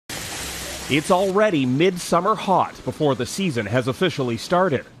It's already midsummer hot before the season has officially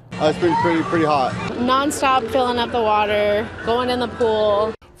started. It's been pretty hot. Non-stop filling up the water, going in the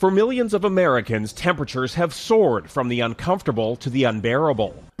pool. For millions of Americans, temperatures have soared from the uncomfortable to the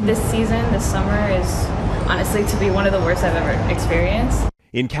unbearable. This season, this summer, is honestly to be one of the worst I've ever experienced.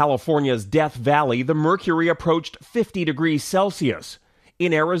 In California's Death Valley, the mercury approached 50 degrees Celsius.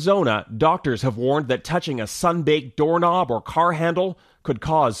 In Arizona, doctors have warned that touching a sun-baked doorknob or car handle could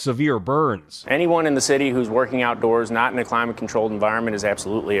cause severe burns. Anyone in the city who's working outdoors, not in a climate-controlled environment, is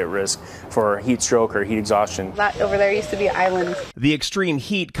absolutely at risk for heat stroke or heat exhaustion. That over there used to be an island. The extreme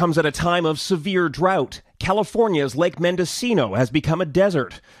heat comes at a time of severe drought. California's Lake Mendocino has become a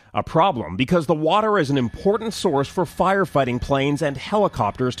desert, a problem because the water is an important source for firefighting planes and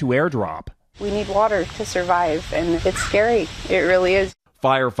helicopters to airdrop. We need water to survive, and it's scary. It really is.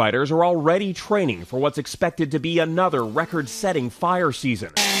 Firefighters are already training for what's expected to be another record-setting fire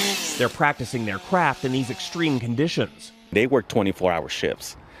season. They're practicing their craft in these extreme conditions. They work 24-hour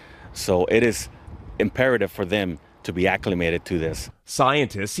shifts, so it is imperative for them to be acclimated to this.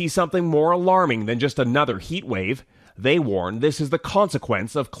 Scientists see something more alarming than just another heat wave. They warn this is the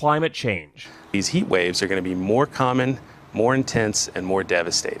consequence of climate change. These heat waves are going to be more common, more intense, and more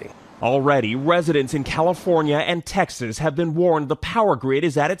devastating. Already, residents in California and Texas have been warned the power grid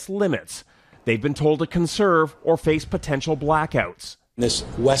is at its limits. They've been told to conserve or face potential blackouts. This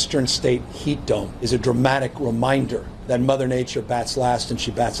western state heat dome is a dramatic reminder that Mother Nature bats last and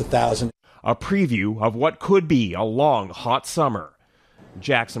she bats 1,000. A preview of what could be a long, hot summer.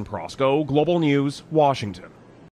 Jackson Prosco, Global News, Washington.